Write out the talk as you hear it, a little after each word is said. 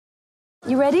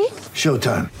You ready?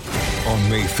 Showtime. On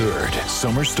May 3rd,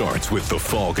 summer starts with The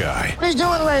Fall Guy. Let's do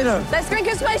it later. Let's drink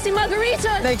a spicy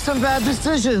margarita. Make some bad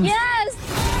decisions. Yes!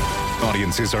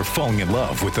 Audiences are falling in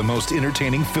love with the most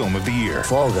entertaining film of the year.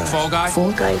 Fall Guy. Fall Guy?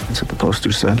 Fall Guy. That's what the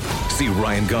poster said. See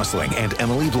Ryan Gosling and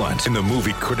Emily Blunt in the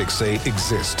movie critics say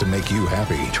exists to make you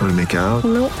happy. Trying to make it out?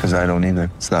 Nope. Because I don't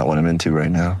either. It's not what I'm into right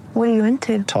now. What are you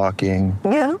into? Talking.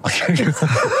 Yeah.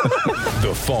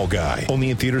 The Fall Guy.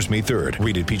 Only in theaters May 3rd.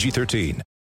 Rated PG-13.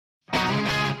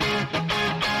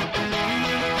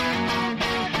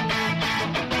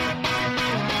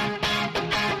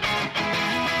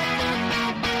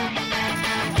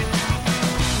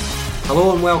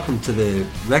 Hello and welcome to the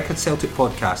Record Celtic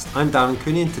podcast. I'm Darren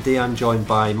Cooney and today I'm joined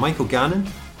by Michael Gannon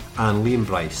and Liam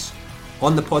Bryce.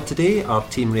 On the pod today, our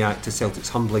team react to Celtic's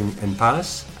humbling in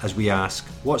Paris as we ask,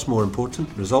 what's more important,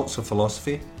 results or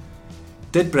philosophy?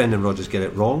 Did Brendan Rodgers get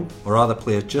it wrong, or are the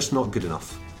players just not good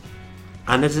enough?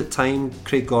 And is it time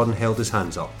Craig Gordon held his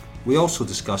hands up? We also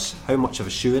discuss how much of a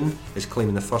shoo-in is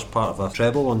claiming the first part of a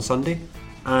treble on Sunday,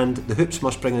 and the Hoops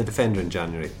must bring in a defender in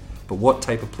January, but what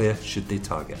type of player should they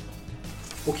target?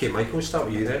 Okay, Michael, we'll start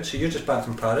with you then. So you're just back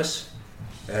from Paris,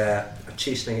 a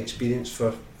chastening experience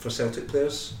for Celtic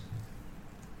players?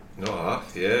 Yeah,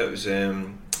 it was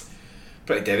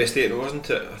pretty devastating, wasn't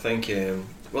it? I think,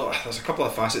 well, there's a couple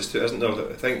of facets to it, isn't there?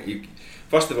 I think,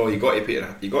 first of all, you got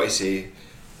to say,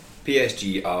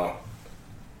 PSG are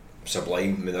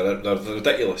sublime. I mean, they're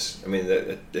ridiculous. I mean,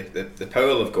 the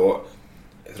power they've got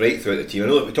right throughout the team. I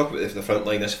know that we talk about the front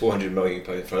line, this £400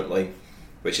 million front line,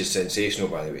 which is sensational,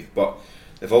 by the way, but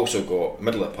they've also got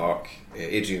middle of the park,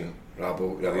 Adrian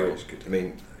Rabiot. I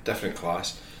mean, different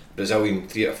class. Brazilian,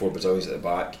 3 or 4 Brazilians at the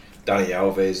back, Dani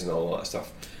Alves and all that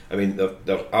stuff. I mean,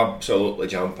 they're absolutely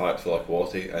jam-packed for their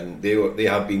quality, and they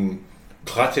have been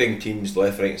clattering teams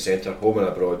left, right and centre, home and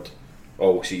abroad,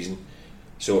 all season.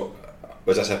 So,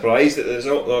 was I surprised at the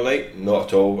result the other night? Not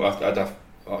at all. I had a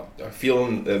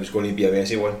feeling that it was going to be a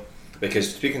messy one,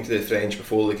 because speaking to the French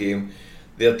before the game,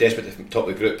 they're desperate to top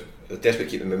the group, they're desperate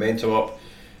to keep the momentum up,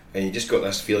 and you just got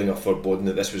this feeling of foreboding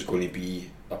that this was going to be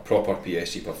a proper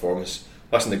PSG performance.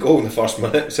 Listen, the goal in the first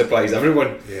minute surprised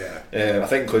everyone. I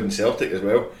think including Celtic as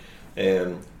well.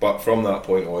 But from that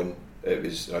point on, it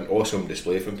was an awesome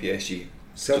display from PSG.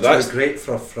 Celtic was great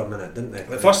for a minute, didn't they?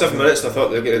 The first 7 minutes I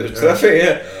thought they were going to do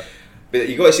terrific, But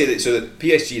you got to say that, so that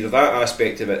PSG, that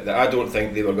aspect of it, that I don't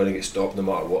think they were going to get stopped no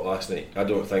matter what last night. I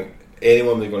don't think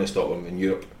anyone was going to stop them in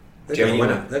Europe. They're going to win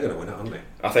it. They're going to win it, aren't they?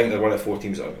 I think they're one of 4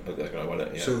 teams that are going to win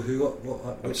it. Yeah. So who?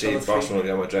 What I would say Barcelona,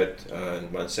 Real Madrid,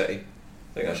 and Man City.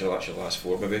 I think that's your last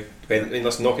 4, maybe. I mean,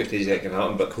 let's knock it stage that can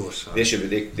happen, but of course, they should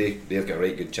be. They've got a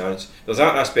right good chance. There's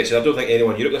that aspect. So I don't think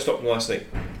anyone in Europe that stopped them last night.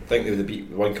 I think they would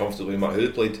have won comfortably no matter who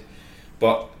they played.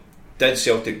 But did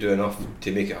Celtic do enough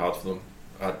to make it hard for them?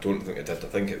 I don't think it did. I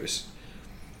think it was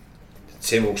the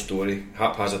same old story,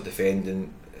 haphazard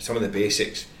defending, some of the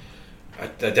basics. I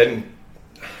didn't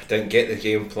get the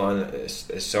game plan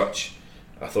as such.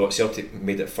 I thought Celtic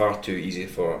made it far too easy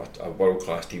for a world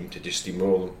class team to just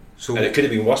steamroll them. So, and it could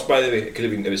have been worse, by the way.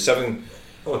 It was 7.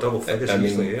 Oh, double figures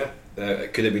easily, yeah.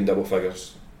 It could have been double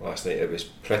figures last night. It was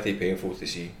pretty painful to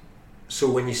see. So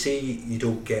when you say you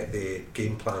don't get the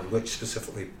game plan, which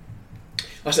specifically?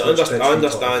 Listen, I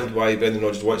understand why Brendan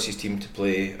Rodgers wants his team to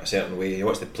play a certain way. He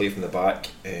wants to play from the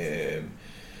back,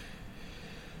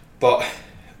 but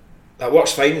that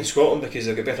works fine in Scotland because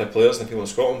they've got better players than people in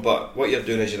Scotland. But what you're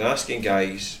doing is you're asking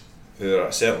guys who are at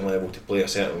a certain level to play a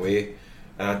certain way,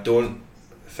 and I don't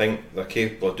think they're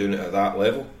capable of doing it at that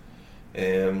level. It's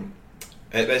an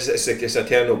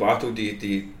eternal battle. Do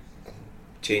you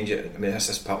change it? I mean, this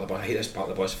is part of the bus. I hate this part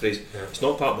of the bus phrase. Yeah. It's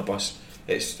not part of the bus.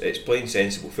 It's playing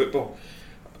sensible football.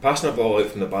 Passing a ball out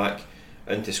from the back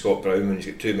into Scott Brown when he's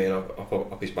got 2 men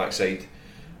up his backside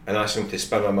and asking him to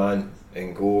spin a man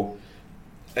and go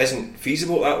isn't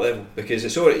feasible at that level, because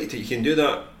it's alright, you can do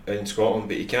that in Scotland,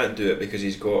 but you can't do it because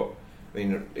he's got. I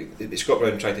mean, Scott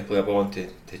Brown tried to play a ball into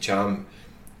Cham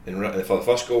for the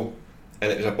first goal,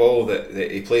 and it was a ball that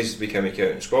he plays week in week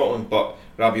out in Scotland, but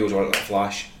Rabiot's on it like a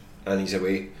flash and he's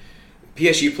away.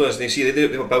 PSG players, they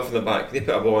have a ball from the back, they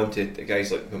put a ball into the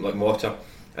guys like Mota,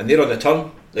 and they're on the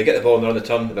turn, they get the ball and they're on the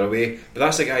turn, they're away, but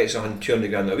that's the guy that's on 200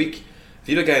 grand a week. If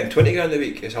you're a guy on 20 grand a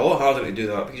week, it's a lot harder to do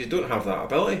that because you don't have that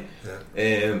ability.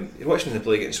 You're watching the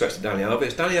play getting switched to Dani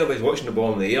Alves. Dani Alves is watching the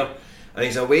ball in the air and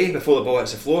he's away before the ball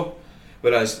hits the floor,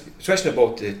 whereas switching the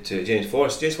ball to James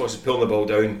Forrest is pulling the ball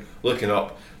down, looking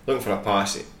up, looking for a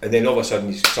pass, and then all of a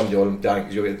sudden somebody on him down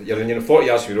because you're in 40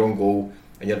 yards from your own goal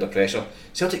and you're under pressure.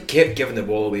 Celtic kept giving the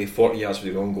ball away 40 yards from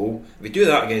your own goal. If you do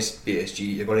that against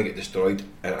PSG, you're going to get destroyed,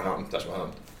 and it happened. That's what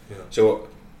happened. Yeah. So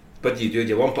What do? Do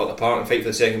you lump it apart and fight for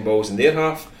the second balls in their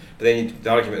half? But then the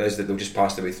argument is that they'll just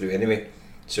pass the way through anyway.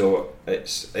 So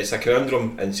it's a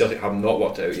conundrum, and Celtic have not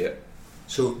worked it out yet.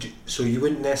 So you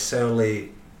wouldn't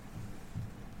necessarily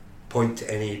point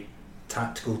to any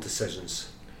tactical decisions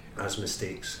as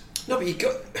mistakes? No, but you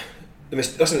got the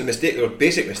mistake or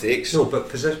basic mistakes. No, but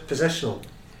positional.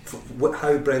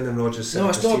 How Brendan Rodgers said. No,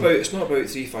 it's not about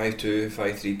 3-5-2,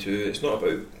 5-3-2. It's not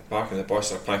about parking the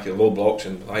bus or packing low blocks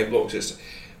and high blocks. It's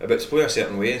about playing a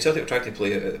certain way, and Celtic tried to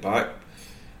play it at the back,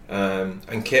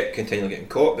 and kept continually getting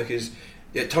caught because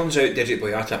it turns out Didier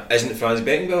Boyata isn't Franz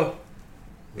Beckenbauer.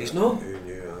 He's not. Who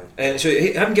knew, And so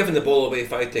having given the ball away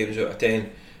 5 times out of 10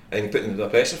 and putting the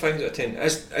pressure 5 times out of 10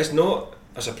 is not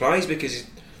a surprise because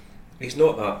he's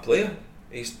not that player.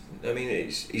 He's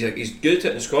good at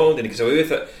it in Scotland and he gets away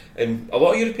with it in a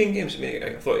lot of European games. I mean,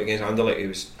 I thought against Anderlecht he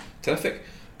was terrific,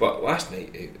 but last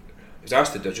night he was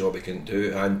asked to do a job he couldn't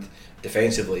do, and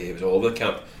defensively he was all over the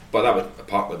camp. But that was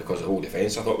partly because the whole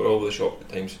defence I thought were all over the shop at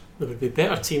times. There would be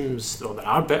better teams, or there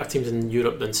are better teams in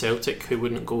Europe than Celtic who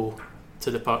wouldn't go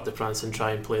to the Parc des Princes and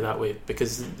try and play that way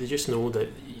because they just know that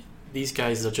these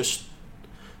guys they're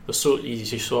so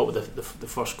easy. You saw it with the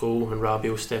first goal and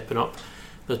Rabiot stepping up.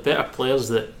 There's better players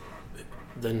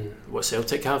than what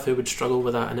Celtic have who would struggle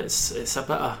with that, and it's a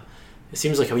bit of, it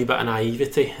seems like a wee bit of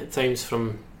naivety at times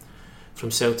from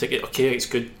Celtic. Okay, it's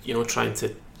good, trying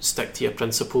to stick to your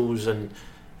principles, and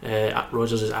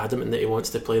Rodgers is adamant that he wants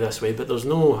to play this way, but there's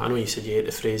no, I know you said you hate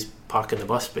the phrase parking the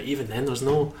bus, but even then there's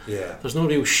no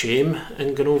real shame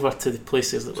in going over to the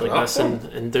places like this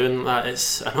and doing that.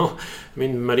 Jose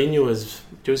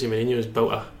Mourinho has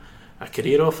built a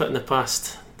career off it in the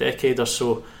past decade or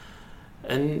so,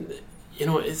 and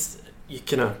it's, you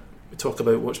kind of talk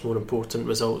about what's more important,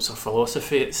 results or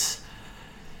philosophy. It's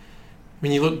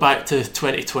when you look back to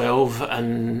 2012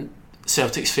 and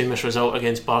Celtic's famous result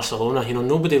against Barcelona,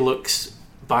 nobody looks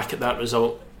back at that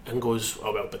result and goes,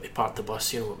 oh well, but they parked the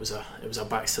bus, it was a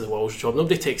backs to the walls job.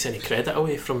 Nobody takes any credit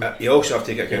away from you also have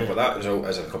to take account for that result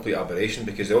as a complete aberration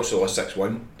because they also lost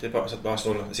 6-1 to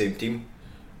Barcelona, the same team.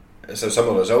 It's a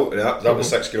similar result, and that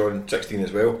was 6-16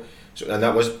 as well. So, and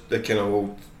that was the kind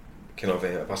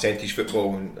of percentage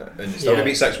football, and still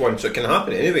beat 6-1. So it can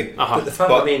happen anyway. But the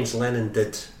fact remains, Lennon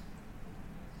did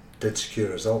secure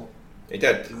a result. He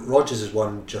did. Rodgers has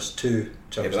won just 2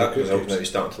 Champions League result games. now is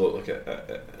starting to look like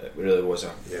it really was I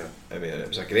mean, it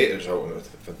was a great result and a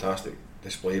fantastic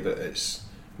display, but that's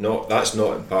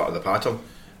not part of the pattern.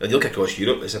 And you look across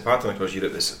Europe, it's a pattern across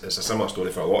Europe. It's a similar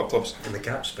story for a lot of clubs. And the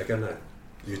gap's bigger now,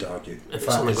 you'd argue. It's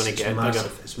only going to get bigger.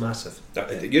 It's massive.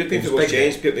 The European football's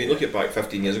changed. When you look at back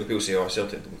 15 years ago, people say,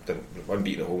 Celtic didn't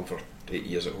unbeaten at home for 8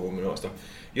 years at home and all that stuff.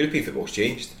 European football's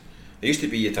changed. There used to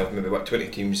be, you'd have maybe 20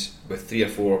 teams with 3 or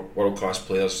 4 world class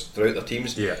players throughout their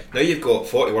teams. Yeah. Now you've got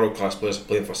 40 world class players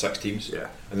playing for 6 teams. Yeah.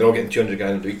 And they're all getting 200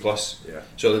 grand a week plus. Yeah.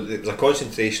 So there's a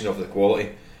concentration of the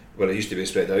quality where it used to be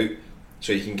spread out.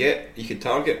 So you can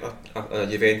target a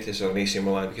Juventus or an AC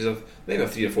Milan because of maybe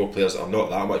 3 or 4 players that are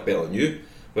not that much better than you.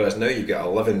 Whereas now you've got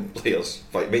 11 players,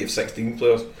 like maybe 16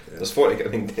 players. Yeah. There's 40. I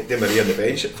mean, Di Maria on the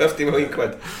bench at 50 million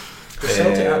quid. The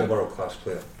Celtic had a world class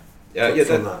player. They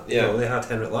had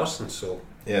Henrik Larsson. So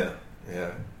yeah.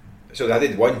 So they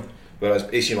did 1, whereas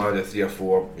AC Milan did 3 or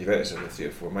 4, Juventus did 3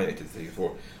 or 4, Man United did 3 or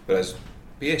 4, whereas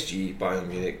PSG, Bayern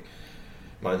Munich,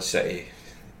 Man City,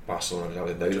 Barcelona, now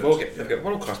they've got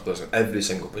world class players in every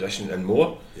single position and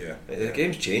more. Yeah. The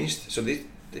game's changed, so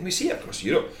we see it across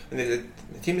Europe. And the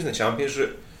teams in the Champions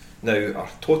route now are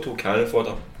total cannon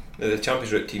fodder. Now the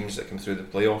Champions route teams that come through the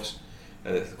playoffs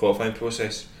and the qualifying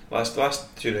process, last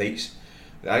 2 nights,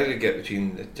 the aggregate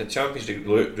between the Champions League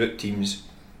route teams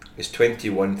is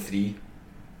 21-3.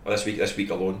 Or this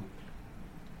week alone,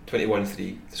 21-3.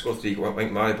 They scored 3. I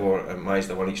think Maribor and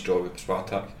Majda won each draw with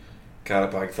Spartak.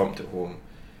 Karabag thumped at home.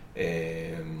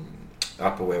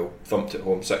 Apoel thumped at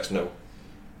home 6-0.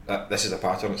 This is a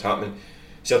pattern that's happening.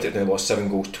 Celtic now lost 7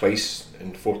 goals twice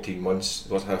in 14 months.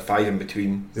 They had 5 in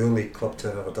between. The only club to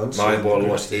have ever done so. Maribor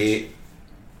lost 8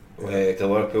 to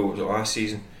Liverpool. Was it last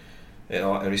season?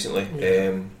 Recently.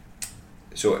 Yeah.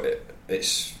 So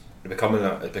it's becoming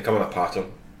a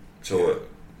pattern. So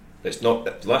it's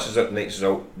not, the last night's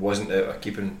result wasn't out of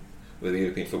keeping where the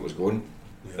European football was going.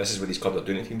 This is what these clubs are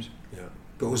doing to teams.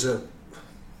 But was it,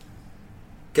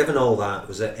 given all that,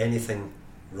 was there anything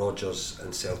Rodgers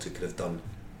and Celtic could have done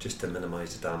just to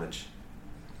minimise the damage?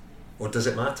 Or does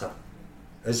it matter?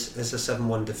 Is a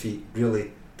 7-1 defeat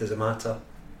really, does it matter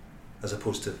as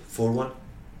opposed to 4-1?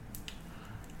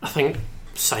 I think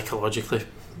psychologically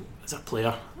as a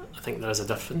player, I think there is a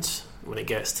difference when it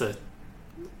gets to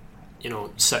 6-7.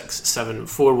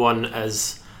 4-1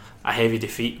 is a heavy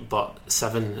defeat, but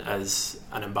 7 is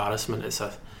an embarrassment. It's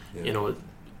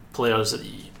players that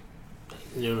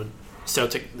the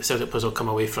Celtic players will come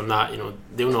away from that.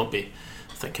 They'll not be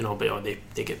thinking,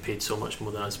 they get paid so much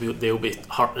more than us. They'll be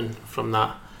hurting from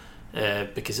that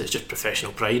because it's just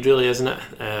professional pride, really, isn't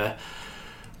it?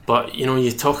 But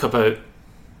you talk about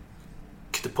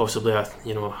could they possibly have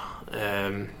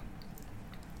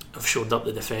shored up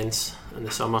the defence in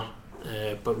the summer,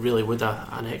 but really would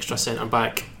an extra centre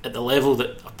back at the level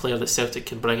that a player that Celtic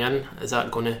can bring in, is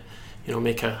that going to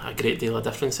make a great deal of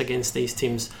difference against these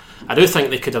teams? I do think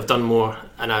they could have done more,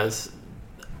 and as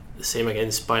the same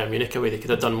against Bayern Munich away, they could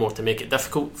have done more to make it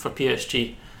difficult for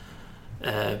PSG,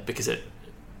 because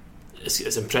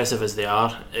as impressive as they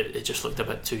are, it just looked a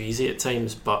bit too easy at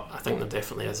times. But I think there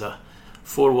definitely is a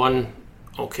 4-1.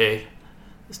 Okay,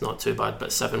 it's not too bad, but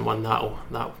 7-1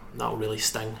 that'll really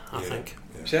sting. I think.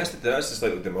 Yeah. See, that's the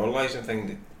slightly demoralising thing.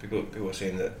 That people are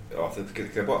saying that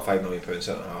if they bought a £5 million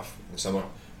centre half in the summer,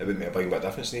 it wouldn't make a big bit of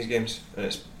difference in these games, and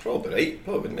it's probably right.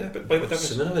 Probably wouldn't make a big bit of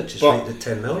difference. Simonovic is right at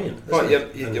 10 million. But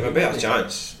you have a better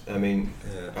chance. I mean,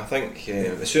 I think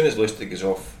as soon as Lustig goes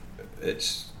off,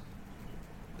 it's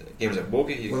games are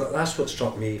bogey. Well, that's what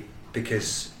struck me,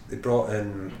 because they brought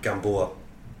in Gamboa.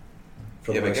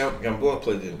 But Gamboa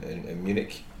played in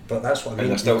Munich. But that's what I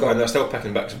mean. And they're still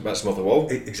picking bits off the wall.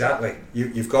 Exactly.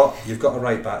 You've got a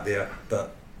right back there,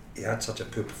 but he had such a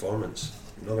poor performance.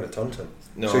 You're not going to turn to him.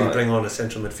 No, so you bring on a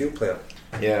central midfield player.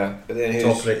 Yeah, but then who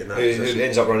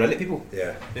ends up running into people.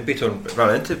 Yeah. And Beaton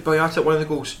ran into Boyata at one of the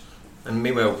goals. And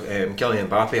meanwhile, Kylian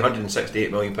Mbappe,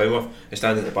 £168 million worth, is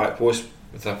standing at the back post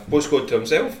with a postcode to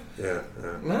himself. Yeah.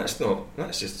 And that's what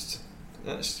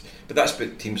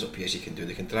teams like PSG can do.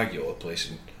 They can drag you all over the place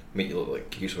and make you look like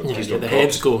keystone.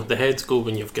 The heads go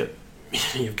when you've got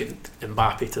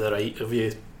Mbappe to the right of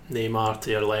you, Neymar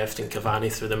to your left, and Cavani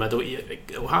through the middle.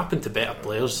 It'll happen to better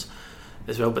players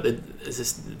as well, but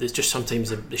there's just sometimes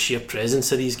the sheer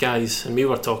presence of these guys. And we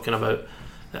were talking about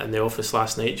it in the office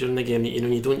last night during the game.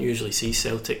 You don't usually see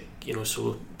Celtic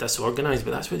so disorganised,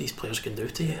 but that's what these players can do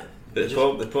to you. But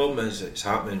the problem is it's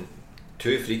happening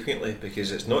too frequently,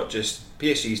 because it's not just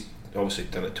PSG's obviously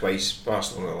done it twice,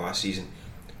 Barcelona last season,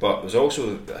 but there was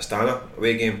also the Astana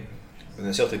away game when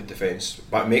the Celtic defence,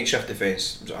 that makeshift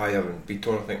defence, was Ayer and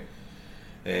Beaton, I think,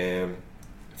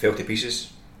 fell to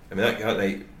pieces. I mean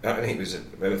that night was, it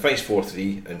finished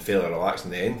 4-3 and fairly relaxed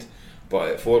in the end, but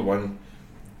at 4-1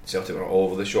 Celtic were all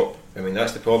over the shop. I mean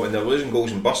that's the problem, and they're losing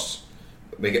goals and bursts.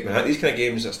 These kind of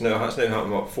games, that's now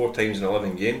happened 4 times in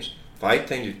 11 games. 5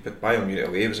 times you put Bayern Munich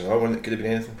away was another one that could have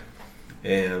been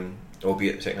anything,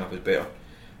 albeit the second half was better.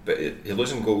 But you're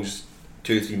losing goals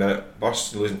 2-3 minute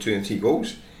bursts, losing 2 and 3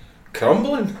 goals,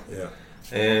 crumbling. Yeah.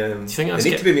 Do you think they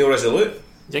need to be more resolute?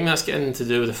 Do you think that's getting to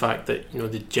do with the fact that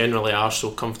they generally are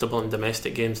so comfortable in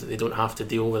domestic games that they don't have to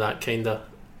deal with that kind of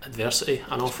adversity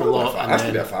an awful lot? It has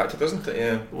to be a factor, doesn't it?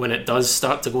 Yeah. When it does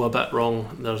start to go a bit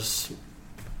wrong, there's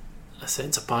a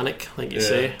sense of panic, like you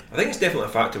say. I think it's definitely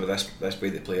a factor with this way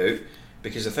they play out,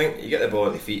 because I think you get the ball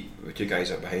at the feet with 2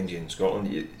 guys up behind you in Scotland.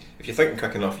 If you're thinking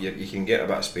quick enough, you can get a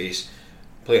bit of space,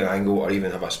 play an angle, or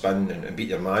even have a spin and beat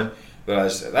your man.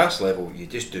 Whereas at that level, you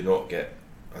just do not get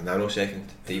a nanosecond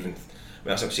to even.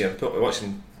 That's what I'm saying.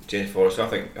 Watching James Forrester,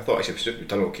 I thought actually we've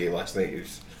done okay last night. He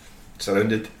was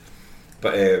surrounded,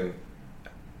 but the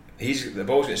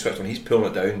ball's getting switched on. He's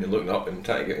pulling it down and looking up and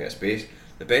trying to get space.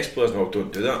 The best players in the world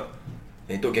don't do that.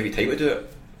 They don't give you time to do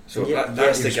it. So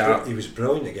that's the gap. He was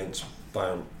brilliant against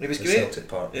Bayern. He was great. Celtic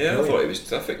Park. Yeah, brilliant. I thought he was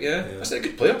terrific. Yeah. That's a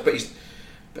good player, but as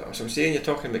I'm saying, you're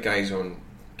talking about guys on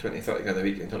 20-30 grand a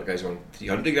week, and talking guys on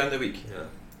 300 grand a week. Yeah.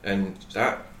 And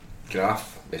that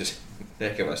graph is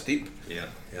neck of a steep. Yeah.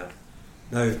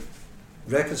 Now,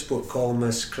 Record Sport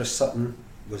columnist Chris Sutton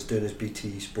was doing his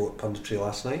BT Sport punditry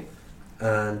last night,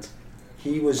 and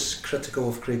he was critical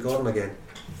of Craig Gordon again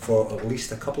for at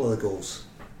least a couple of the goals.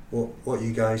 What are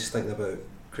you guys thinking about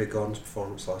Craig Gordon's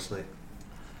performance last night?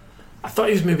 I thought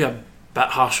he was maybe a bit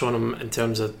harsh on him in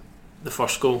terms of the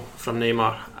first goal from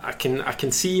Neymar. I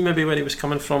can see maybe where he was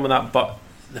coming from with that, but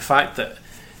the fact that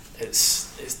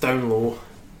it's down low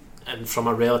and from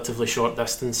a relatively short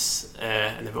distance,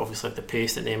 and they've obviously had the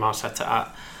pace that Neymar's hit it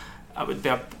at, I would be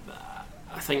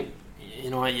I think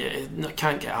I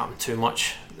can't get at him too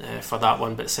much for that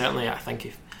one, but certainly I think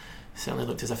he certainly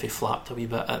looked as if he flapped a wee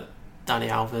bit at Dani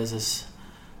Alves's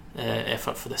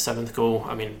effort for the 7th goal.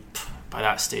 I mean, by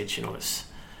that stage, it's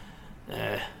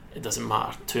it doesn't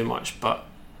matter too much. But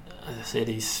as I said,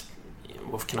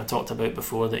 we've kind of talked about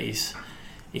before that he's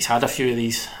had a few of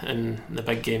these in the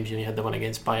big games. He had the one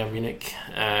against Bayern Munich,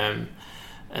 and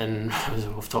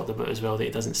we've talked about as well that he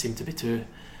doesn't seem to be too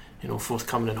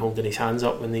forthcoming and holding his hands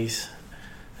up when these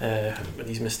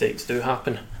mistakes do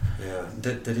happen. Yeah.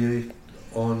 Did you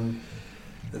on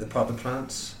at the Parc des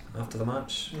Princes after the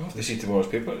match? We'll have to see tomorrow's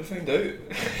paper to find out.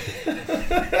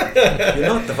 You're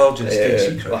not divulging state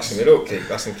secrets. Listen, we're okay.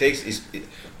 Listen, Craig's,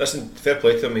 fair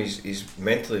play to him. He's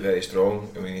mentally very strong.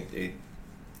 I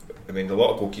mean, a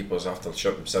lot of goalkeepers after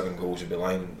shooting 7 goals would be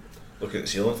lying looking at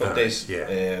the ceiling for days.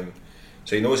 Yeah.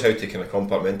 So he knows how to kind of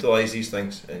compartmentalise these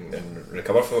things and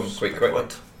recover from them quite quickly.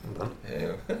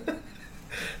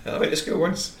 I went to school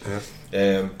once.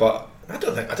 Yeah. But I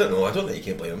don't think you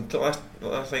can blame him till last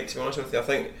night, to be honest with you. I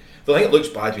think it looks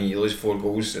bad when you lose 4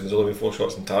 goals and there's only been 4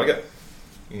 shots on target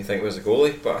and you think, where's the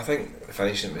goalie? But I think the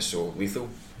finishing was so lethal.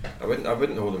 I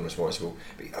wouldn't hold him responsible.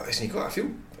 But listen, I kind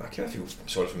of feel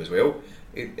sorry for him as well.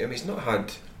 He's not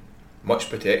had much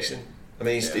protection. I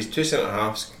mean, his 2 centre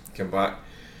halves come back.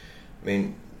 I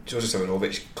mean, Joseph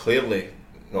Simonovic clearly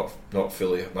not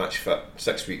fully match fit,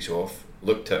 6 weeks off.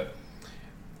 Looked at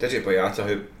Digi Boyata,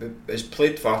 who has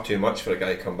played far too much for a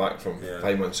guy to come back from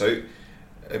 5 months out.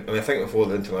 I mean, I think before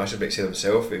the international break said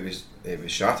himself, he was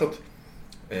shattered.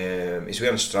 He's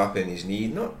wearing a strap in his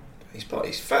knee. He's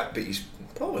fit, but he's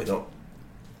probably not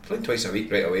playing twice a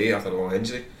week right away after a long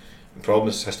injury.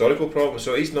 Historical problems.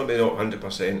 So he's not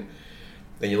 100%.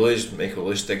 Then you lose Michael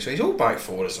Lustig, so he's all back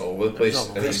 4 us all over the place.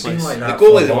 And it seemed like that the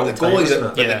goalie's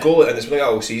the goalie, and it's been like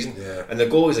all season. Yeah. And the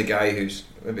goalie's a guy who's,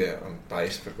 maybe I'm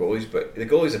biased for goalies, but the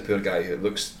goalie's a poor guy who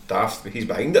looks daft, but he's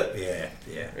behind it.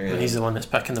 Yeah. And he's the one that's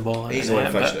picking the ball. He's the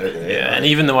one fishing it out. Yeah, and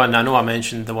even the one I know I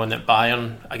mentioned the one at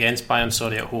against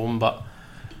Bayern, at home, but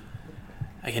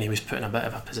again he was put in a bit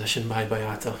of a position by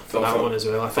Boyata for that one as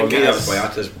well. I think that was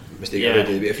Boyata's mistake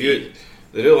every day.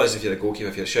 But the rule is if you're a goalkeeper,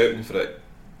 if you're shouting for it,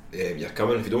 you're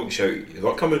coming. If you don't shout, you're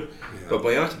not coming. Yeah. But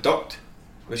Boyata ducked,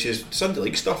 which is Sunday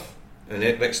league stuff. And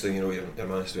then next thing you know, your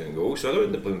man's doing goals. So I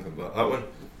don't think blame him for that one.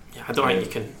 Yeah, I don't think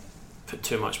you can put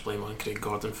too much blame on Craig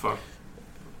Gordon for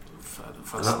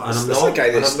this is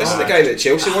the guy that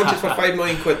Chelsea wanted for £5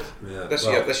 million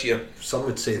this year. Some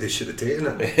would say they should have taken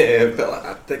it. But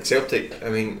I think Celtic, I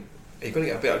mean, are you going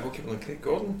to get a better goalkeeper than Craig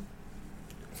Gordon?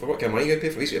 For what kind of money you going to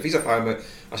pay for? If he's a £5 million,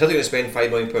 are Celtic going to spend £5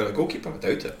 million on a goalkeeper? I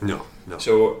doubt it. No.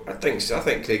 So I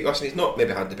think Craig, listen, he's not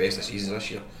maybe had the best of seasons this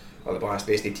year, or the best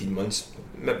 18 months.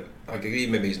 I agree,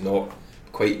 maybe he's not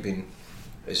quite been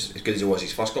as good as he was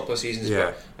his first couple of seasons,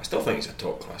 but I still think he's a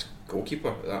top class goalkeeper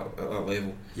at that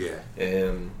level. Yeah.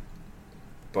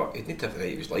 But he'd need to have the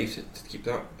night of his life to keep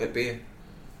that at bay,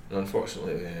 and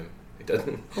unfortunately he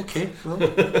didn't. Okay, well,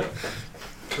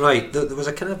 right. There was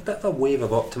a kind of bit of a wave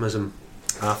of optimism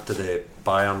after the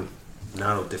Bayern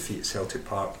narrow defeat at Celtic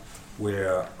Park,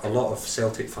 where a lot of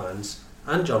Celtic fans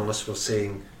and journalists were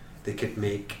saying they could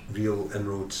make real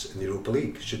inroads in the Europa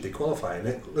League should they qualify, and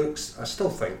it looks, I still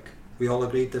think we all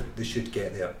agreed that they should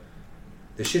get there.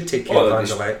 They should take care of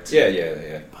Anderlecht.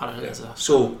 Yeah.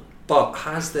 So, but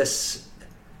has this,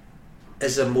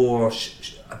 is a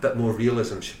bit more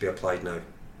realism should be applied now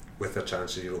with their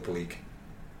chance of the Europa League,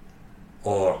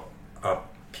 or are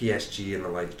PSG and the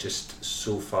like just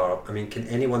so far? I mean, can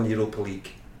anyone in the Europa League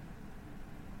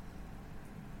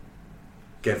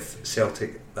give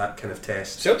Celtic that kind of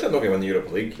test? Celtic are not going to win the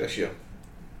Europa League this year.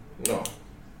 No.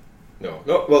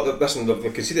 Well, listen,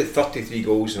 they've conceded 33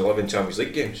 goals in 11 Champions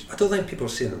League games. I don't think people are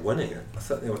saying they're winning it. I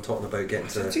thought they were talking about getting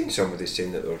to... I've seen somebody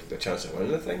saying that they're a chance of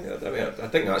winning the thing. I mean, I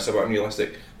think that's a bit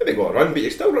unrealistic. Maybe go a run, but you're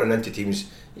still running into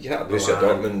teams. You can have Borussia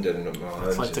Dortmund and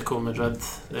Atletico Madrid.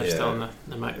 They're still in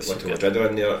the mix. Atletico Madrid are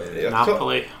in there.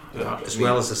 Napoli. As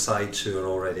well as the sides who are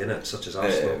already in it, such as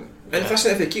Arsenal. And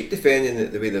listen, if they keep defending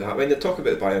it the way they have, when they talk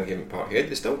about the Bayern game at Parkhead,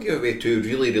 they still give away 2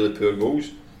 really, really poor goals.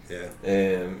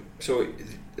 Yeah. So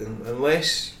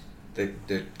unless they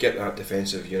get that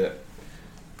defensive unit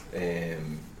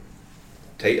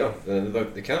tighter, then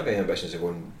they can't have any ambitions of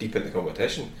going deep into the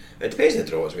competition. And it depends on the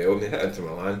draw as well. When they hit Inter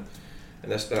Milan,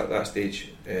 and that stage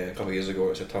a couple of years ago, it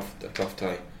was a tough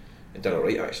tie. They done it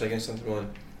right actually against Inter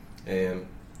Milan.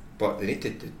 But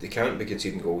they can't be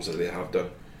conceding goals as they have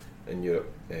done in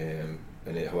Europe. And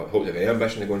they hope they have any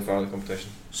ambition to go far in the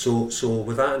competition. So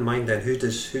with that in mind, then who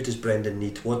does Brendan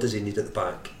need? What does he need at the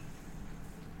back?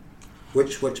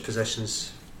 Which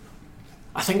positions?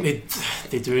 I think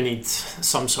they do need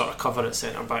some sort of cover at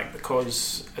centre back,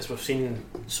 because as we've seen,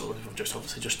 so we've just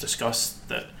obviously just discussed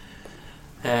that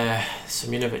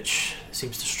Simunovic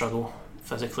seems to struggle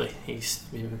physically. He's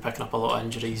been picking up a lot of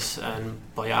injuries, and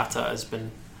Boyata has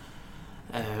been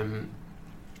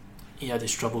he had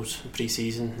his troubles in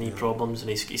pre-season, knee problems, and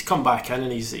he's come back in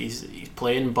and he's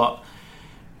playing, but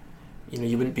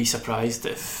you wouldn't be surprised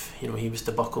if he was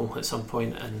to buckle at some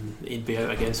point and he'd be out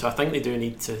again. So I think they do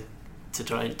need to to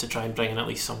try and bring in at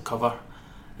least some cover,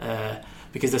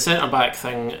 because the centre back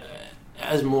thing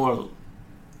is more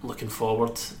looking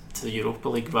forward to the Europa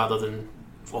League rather than,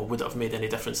 well, would it have made any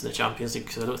difference in the Champions League?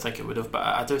 Because I don't think it would have, but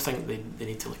I do think they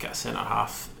need to look at a centre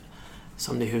half,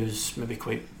 somebody who's maybe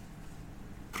quite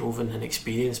proven and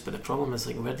experienced. But the problem is,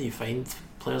 like, where do you find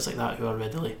players like that who are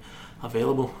readily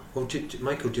available? Well,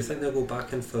 Michael, do you think they'll go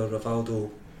back in for Rivaldo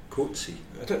Coetzee?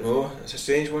 I don't know. It's a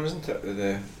strange one, isn't it? With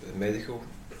the medical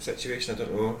situation, I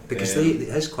don't know. Because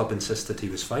his club insisted he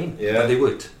was fine. Yeah. But they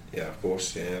would. Yeah, of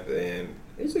course. Yeah, but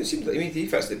it seems like, I mean, he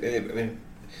fits the. I mean,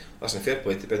 listen, fair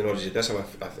play to Brendan Rodgers. He does have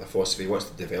a philosophy. He wants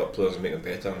to develop players and make them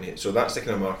better. So that's the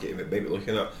kind of market he might be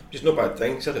looking at. Which is no bad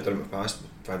thing. He's had it done in the past.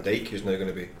 Van Dijk, who's now going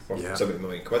to be worth 70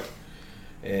 million quid.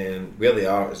 Where they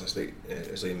are, as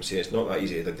Liam was saying, it's not that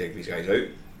easy to dig these guys out.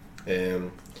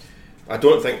 I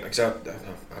don't think, except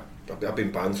I've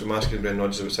been banned from asking Brendan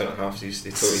Rodgers about centre halves.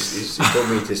 He's told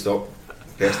me to stop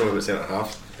personal about centre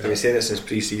halves. I've been saying it since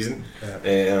pre-season. I've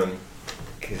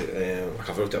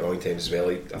wrote it a long times as well.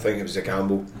 I think it was a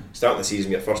gamble. Starting the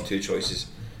season, your first two choices,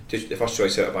 the first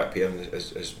choice centre back pairing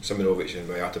is Simonovic and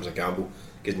Boyata was a gamble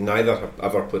because neither have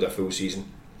ever played a full season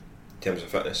in terms of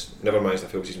fitness. Never managed a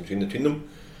full season between them.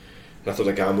 And I thought it was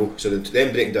a gamble. So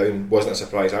them breaking down wasn't a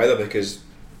surprise either because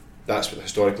that's what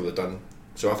historically they've done.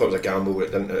 So I thought it was a gamble where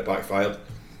it backfired.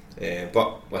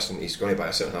 But listen, he's going to buy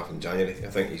a centre half in January. I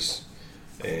think he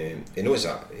knows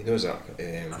that.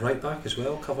 A right back as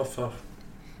well, cover for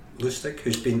Lustig,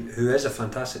 who is a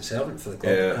fantastic servant for the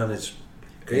club and is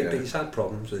great, but he's had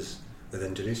problems with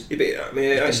injuries. He's been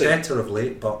better of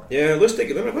late, but Lustig.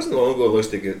 Remember, it wasn't long ago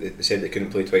Lustig they said they couldn't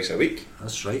play twice a week.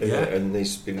 That's right, and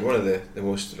he's been one of the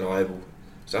most reliable.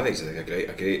 So I think it's like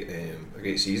a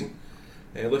great season.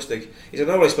 Lustig, he's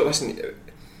another one, but listen,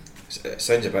 it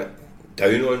sounds a bit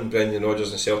down on Brendan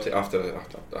Rodgers and Celtic after a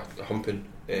humping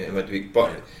midweek,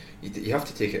 but you have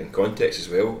to take it in context as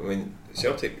well. I mean,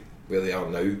 Celtic, where they are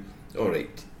now,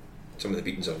 alright, some of the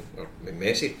beatings are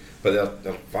messy, but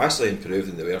they're vastly improved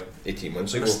than they were 18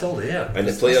 months ago. They're still there. And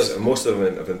the players, most of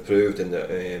them have improved, and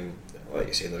like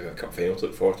you say, they've got a cup final to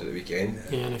look forward to the weekend.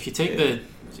 Yeah, and if you take the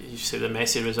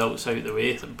messy results out of the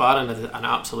way, barring an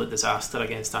absolute disaster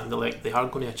against Anderlecht, they are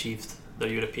going to achieve their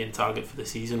European target for the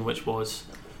season, which was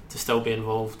to still be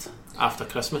involved after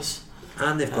Christmas.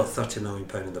 And they've got £30 million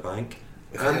in the bank.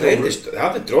 And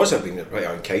the draws have been right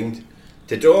unkind.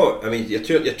 To draw, I mean,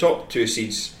 your top two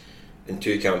seeds in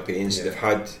two campaigns, they've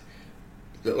had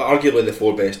arguably the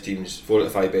four out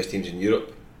of five best teams in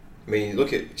Europe. I mean,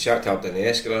 look at Shakhtar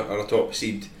Donetsk are a top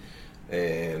seed.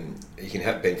 You can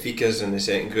hit Benfica's in the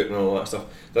second group and all that stuff.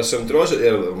 There's some draws out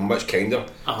there that are much kinder.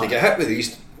 To get hit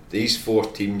with these four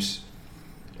teams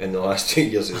in the last 2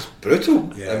 years is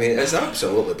brutal. I mean, it's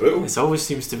absolutely brutal. It always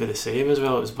seems to be the same as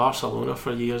well. It was Barcelona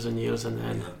for years and years, and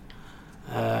then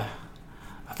I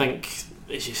think,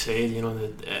 as you say, you know,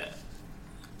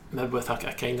 maybe with a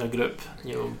kind of group,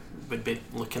 you know, would be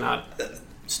looking at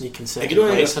sneaking second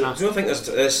place. I don't think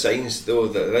there's signs though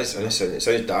that there is, and it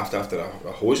sounds daft after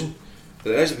a hosing,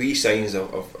 but there is wee signs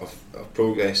of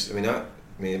progress. I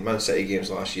mean, Man City games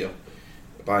last year,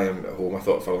 Bayern at home, I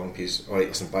thought for long because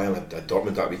Bayern had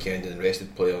Dortmund that weekend and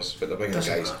rested players, but they're bringing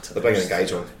in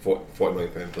guys on £40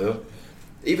 million players.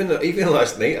 Even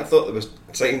last night, I thought there was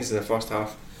signs in the first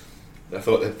half. I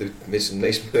thought they made some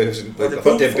nice moves. And I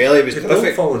thought Dembele was terrific.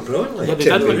 They forward brilliantly. Yeah, they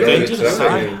did look dangerous.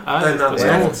 Down that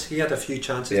left, he had a few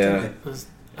chances, didn't he?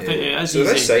 I think it is so easy.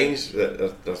 there's signs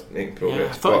that they're making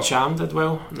progress. I thought Cham did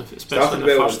well, especially in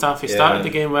the first half. He started the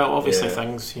game well. Obviously,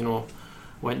 things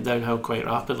went downhill quite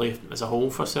rapidly as a whole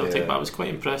for Celtic, but I was quite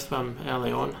impressed with him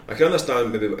early on. I can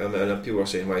understand maybe, and people are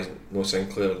saying why no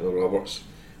Sinclair, no Roberts,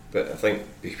 but I think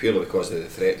purely because of the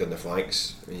threat down the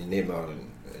flanks. I mean, Neymar and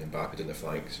Mbappe down the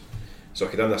flanks. So I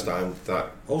could understand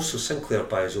that. Also, Sinclair,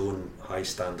 by his own high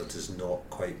standards, has not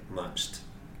quite matched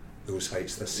those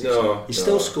heights this season. No, he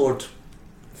still scored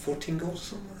 14 goals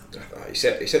or something like that. He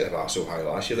set the bar so high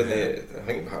last year, didn't he? I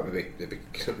think they'd be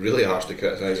really harsh to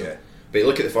criticise him. But you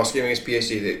look at the first game against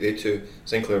PSG, they two,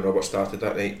 Sinclair and Roberts, started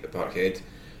that night at Parkhead,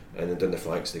 and then down the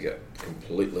flanks they get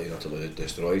completely and utterly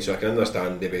destroyed. So I can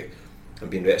understand maybe I'm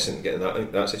being reticent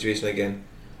getting that situation again.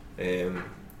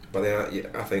 But then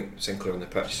I think Sinclair on the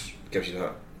pitch gives you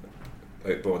that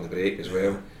out ball on the break as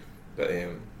well. But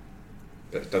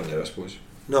it's done now, I suppose.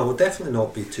 No, we'll definitely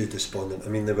not be too despondent. I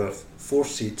mean, there were 4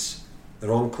 seeds.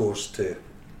 They're on course to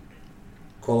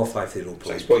qualify for the Europa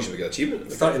League. 6 points would be a good achievement.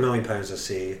 £30 million, I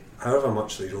say. However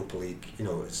much the Europa League, you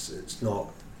know, it's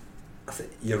not. I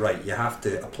think you're right. You have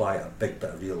to apply a big bit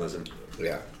of realism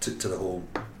to the whole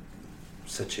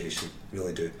situation.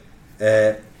 Really do.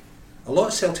 A lot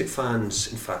of Celtic fans,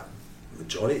 in fact,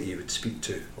 majority you would speak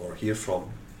to or hear from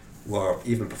were,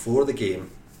 even before the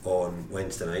game on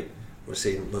Wednesday night, were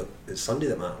saying, look, it's Sunday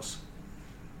that matters.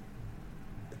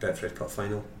 The Betfred Cup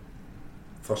final,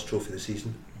 first trophy of the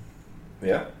season.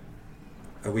 Yeah.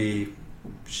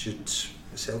 Should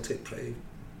Celtic play?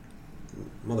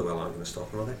 Motherwell aren't going to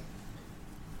stop them, are they?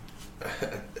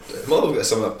 Motherwell got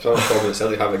some problem that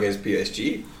Celtic have against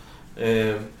PSG.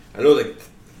 I know the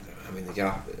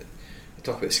gap. You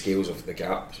talk about the scales of the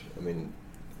gap. I mean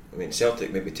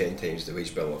Celtic maybe 10 times the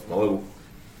wage bill of Motherwell,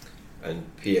 and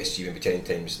PSG maybe 10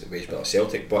 times the wage bill of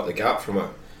Celtic. But the gap from a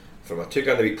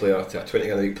 £2,000 a week player to a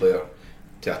 £20,000 a week player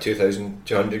to a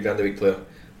 £2,200 a week player,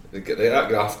 that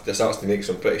graph starts to make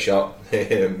some pretty sharp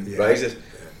rises.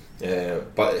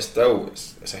 But it's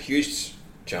a huge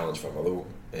challenge for Motherwell.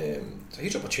 It's a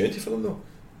huge opportunity for them, though.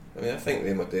 I mean, I think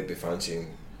they'd be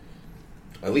fancying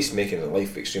at least making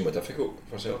life extremely difficult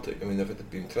for Celtic. I mean, they've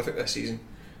been terrific this season.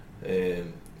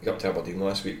 Got up to Aberdeen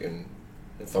last week and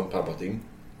thumped Aberdeen.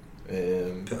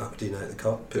 Put Aberdeen out of the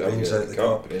cup. Put Rangers out of the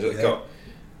cup.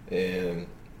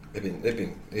 They've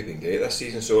been great this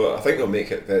season, so I think they'll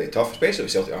make it very tough, especially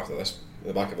with Celtic after this, in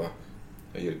the back of a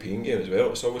European game as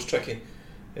well. It's always tricky.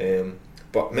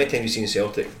 But many times you've seen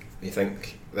Celtic, you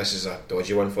think this is a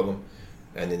dodgy one for them,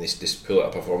 and then they just pull out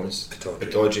a performance.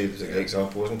 Dodgy was a great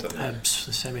example, wasn't it? Hibs,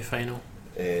 the semi-final.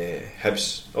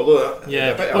 Hibs, although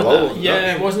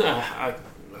it wasn't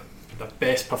the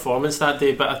best performance that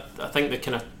day, but I think the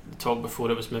kind of talk before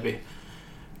it was maybe,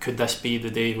 could this be the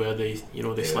day where they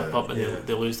slip up and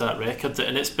they lose that record?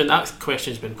 And that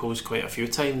question's been posed quite a few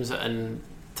times, and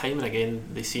time and again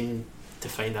they seem to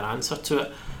find an answer to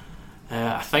it.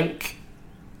 I think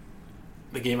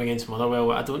the game against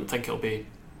Motherwell, I don't think it'll be,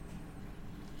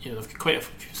 they've got quite a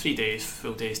few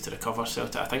full days to recover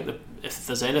Celtic. I think that if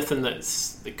there's anything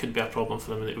that could be a problem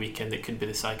for them at the weekend, it could be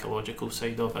the psychological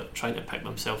side of it, trying to pick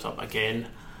themselves up again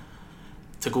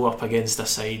to go up against a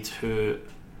side who,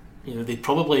 they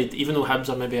probably, even though Hibs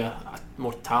are maybe a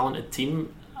more talented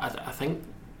team, I think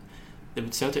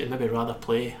Celtic would maybe rather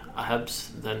play a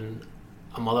Hibs than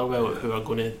a Motherwell, who are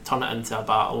going to turn it into a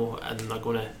battle, and they're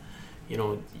going to,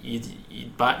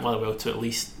 you'd back Motherwell to at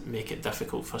least make it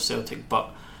difficult for Celtic. But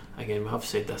again, we have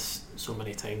said this so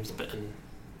many times, and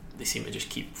they seem to just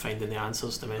keep finding the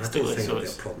answers domestically. I don't think so it'll be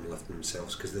a problem with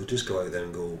themselves, because they'll just go out there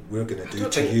and go, we're going to do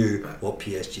to you what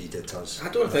PSG did to us. I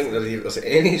don't think there's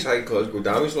any psychological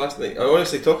damage last night. I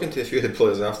honestly, talking to a few of the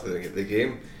players after the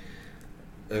game,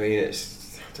 I mean, I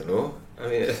don't know. I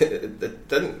mean, it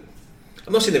didn't.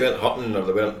 I'm not saying they weren't hurting or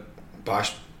they weren't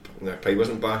bashed, their pride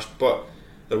wasn't bashed, but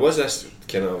there was this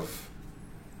kind of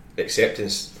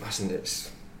acceptance. Listen,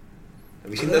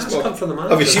 have you seen this?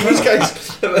 Have you seen these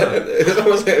guys? It's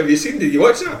almost like, have you seen? Did you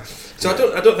watch that? So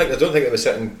I don't think they were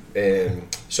sitting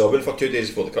sobbing for 2 days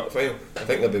before the cup final. I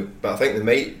think they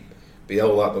might be a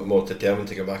lot bit more determined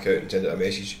to come back out and send out a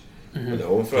message on the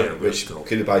home front, which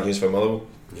could be bad news for Motherwell.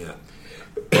 Yeah.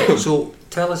 So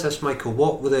tell us this, Michael.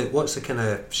 What's the kind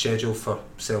of schedule for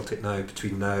Celtic now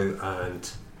between now and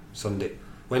Sunday?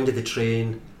 When do they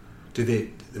train? Do they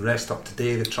rest up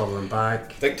today? They're travelling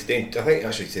back. I think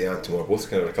actually today and tomorrow both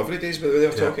kind of recovery days, but they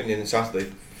were talking. And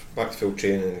Saturday back to full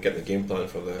training and getting the game plan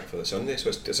for the Sunday. So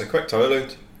it's a quick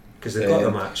turnaround. Because they've got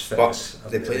the match fitness.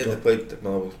 But they played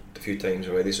Motherwell a few times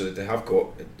already, so they have got.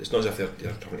 It's not as if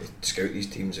they're trying to scout these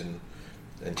teams and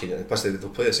change it. Plus they'll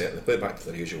play they play it back to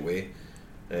their usual way.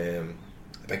 The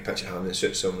big pitch at Hampden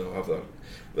suits them. They'll have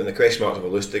when the question marks of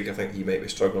Lustig, I think he might be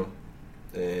struggling.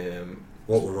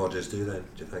 What will Rodgers do then,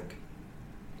 do you think?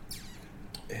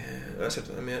 That's it.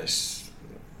 I mean, it's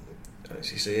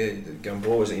as you say,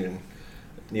 Gamboa wasn't even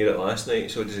near it last night.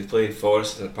 So does he play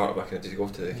Forrest as a part of does he go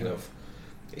to the kind of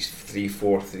his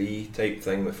 3-4-3 type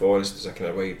thing with Forrest as a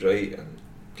kind of wide right, and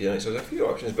so there's a few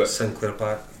options. But Sinclair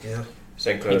back,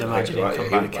 Sinclair you'd imagine he'd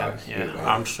come back in.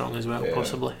 Armstrong as well,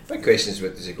 possibly. Big questions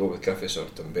with does he go with Griffiths or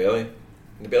Dembele?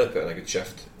 Dembele put in a good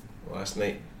shift last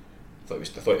night. I thought he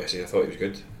was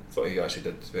good. I thought he actually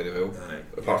did very well.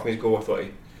 Apart from his goal, I thought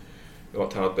he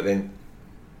worked hard, but then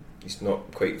he's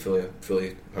not quite fully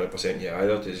 100% yet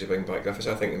either. Does he bring back Griffiths?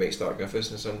 I think they might start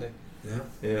Griffiths on Sunday.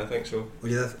 Yeah, I think so. What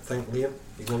do you think, Liam?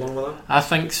 You go along with that? I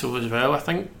think so as well. I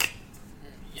think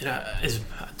I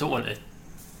don't want to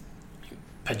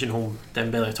pigeonhole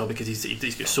Dembele at all, because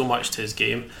he's got so much to his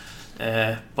game,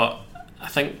 but I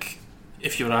think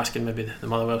if you were asking maybe the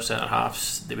Motherwell centre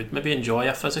halves, they would maybe enjoy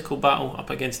a physical battle up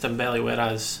against Dembele,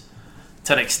 whereas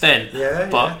to an extent,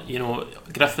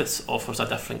 Griffiths offers a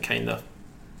different kind of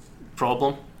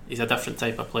problem. He's a different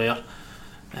type of player,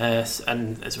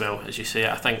 and as well as you say,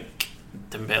 I think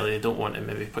Dembele, they don't want to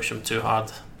maybe push him too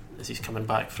hard as he's coming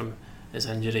back from his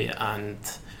injury, and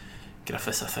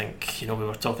Griffiths, I think, we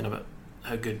were talking about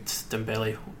how good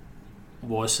Dembele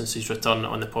was since his return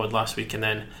on the pod last week, and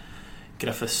then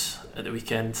Griffiths at the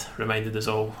weekend reminded us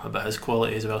all about his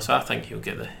quality as well. So I think he'll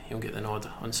get the nod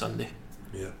on Sunday.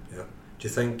 Yeah. Do you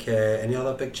think any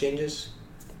other big changes?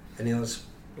 Any others?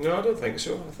 No, I don't think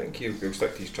so. I think he'll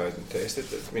stick to his tried and tested.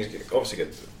 I mean, he's obviously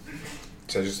got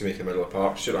decisions to make in the middle of the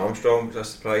park. Stuart Armstrong was a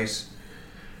surprise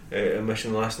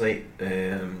admission last night.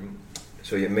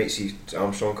 So you might see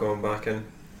Armstrong coming back in.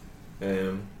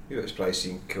 You were surprised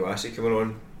seeing Kouassi coming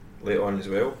on late on as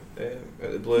well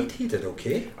at the Blue. He did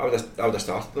okay. I would have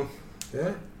started them.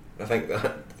 Yeah. I think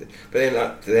that.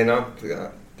 But then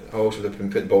I also would have been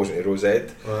putting balls into Rose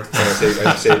Ed. I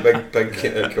say big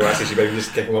Kouassi should maybe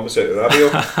just kick him up out of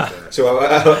Rabiot. So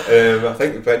I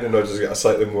think the Brendan Rodgers has got a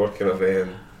slightly more kind of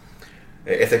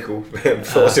ethical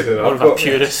philosophy than I've got. More of a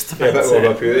purist. Yeah, a bit more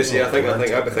of a purist. Yeah, I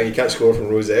think you can't score from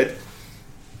Rose Ed.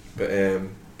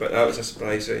 But that was a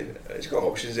surprise. He's got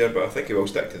options there, but I think he will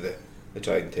stick to the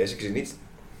tried and tested because he needs.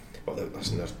 Well, they're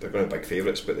going to be big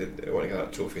favourites, but they want to get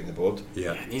that trophy in the board.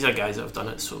 Yeah, these are guys that have done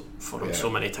it for him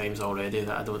so many times already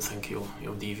that I don't think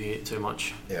he'll deviate too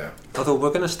much. Yeah. Although we're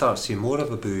going to start seeing more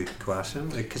of Abu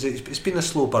Kouassi because it's been a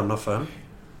slow burner for him.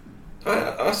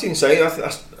 I seen signs.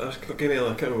 I can't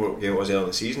remember what game it was earlier in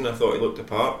the season. I thought he looked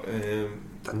apart.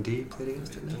 Dundee played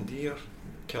against him. Dundee or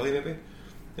Kelly maybe.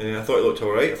 I thought he looked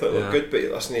alright. I thought he looked good, but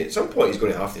listen, at some point he's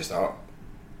going to have to start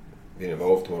being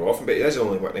involved more often. But he is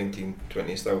only 19,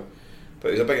 20 still.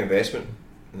 But it's a big investment,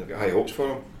 and they've got high hopes for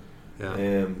him.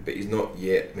 Yeah. But he's not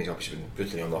yet. I mean, he's obviously been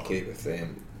brutally unlucky with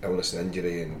illness and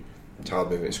injury and hard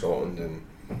movement in Scotland, and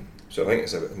so I think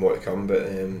it's a bit more to come. But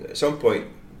at some point,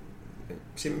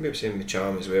 maybe same with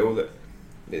Charm as well, that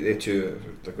they two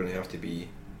are going to have to be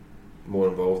more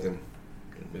involved than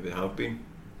maybe they have been.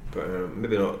 But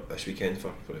maybe not this weekend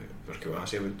for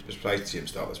Kouassi. I would be surprised to see him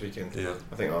start this weekend. Yeah.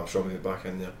 I think Armstrong will be back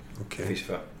in there if he's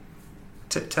fit.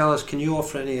 Tell us, can you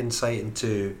offer any insight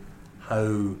into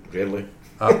how... Rarely.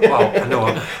 Well, I know,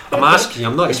 I'm asking,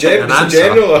 I'm not expecting an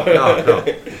answer.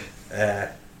 No.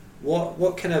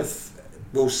 What kind of...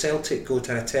 Will Celtic go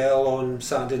to a tell on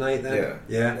Saturday night then?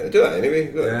 Yeah. They do that anyway.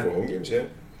 They do that for home games,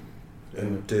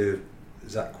 And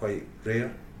is that quite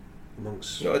rare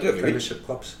amongst Premiership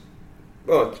clubs?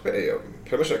 Well,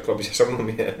 Premiership clubs, some of them,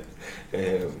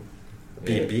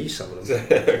 B, some of them.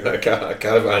 A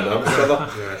caravan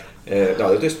ambassador.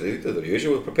 No, they do the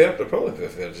usual. They're probably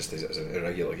prefer just as a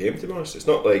regular game, to be honest. It's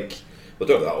not like they'll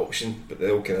do it with that option, but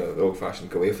they'll kind of the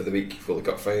old-fashioned go away for the week before the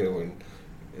cup final and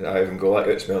I even go like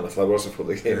it, smelling the flowers before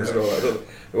the game. So it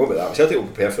won't be that. Celtic will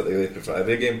be perfectly for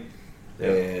every game,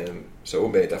 so it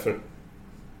won't be any different.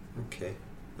 Okay.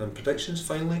 And predictions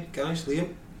finally, guys.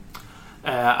 Liam?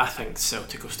 I think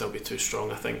Celtic will still be too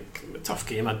strong. I think a tough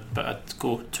game, but I'd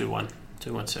go 2-1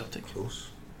 Celtic. Close.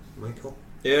 Michael?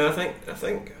 Yeah, I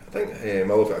think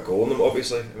Mull have got a goal in them.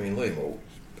 Obviously, I mean Louis Mull,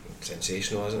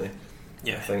 sensational, isn't he?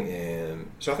 Yeah. I think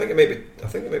so. I think it may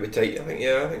be tight. I think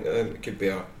it could be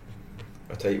a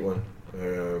tight one.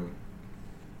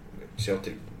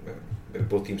 Celtic, maybe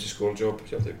both teams to score a job.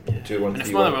 Celtic 2-1. And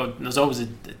if Motherwell, there's always a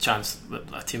chance that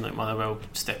a team like Motherwell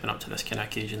stepping up to this kind of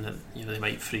occasion that they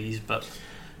might freeze, but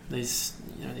they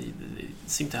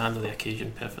seem to handle the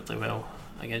occasion perfectly well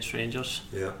against Rangers.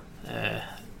 Yeah.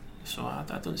 So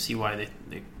I don't see why they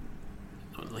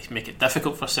don't at least make it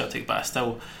difficult for Celtic, but I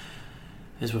still,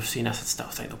 as we've seen, I still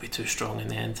think they'll be too strong in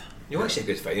the end. You want to see a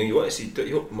good final. You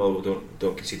hope Mull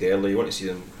don't concede early. You want to see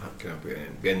them kind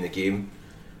of be in the game.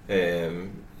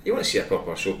 You want to see a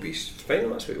proper showpiece final.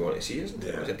 That's what you want to see, isn't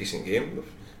it? It's a decent game.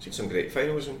 We've seen some great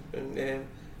finals in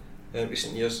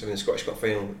recent years. I mean, the Scottish Cup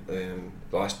final, the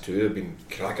last two have been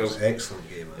crackers. Excellent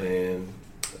game.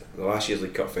 The last year's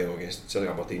League Cup final against Celtic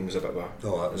Aberdeen was a bit of an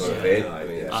event. I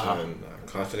mean, it's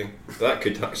clattering. That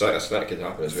could happen as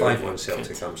well. 5-1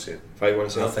 Celtic, I'm saying.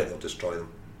 5-1 Celtic. I think they'll destroy them.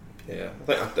 Yeah,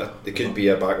 I think there could be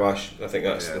a backlash. I think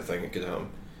that's the thing that could happen.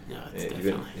 Yeah,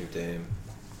 definitely.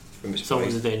 It's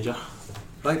always a danger.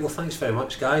 Right, well, thanks very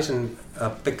much, guys, and a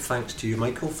big thanks to you,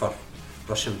 Michael, for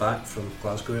rushing back from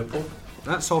Glasgow Airport.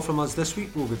 That's all from us this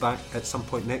week. We'll be back at some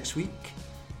point next week.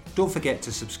 Don't forget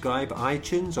to subscribe at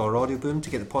iTunes or Audioboom to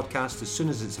get the podcast as soon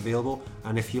as it's available,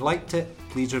 and if you liked it,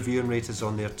 please review and rate us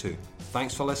on there too.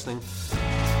 Thanks for listening.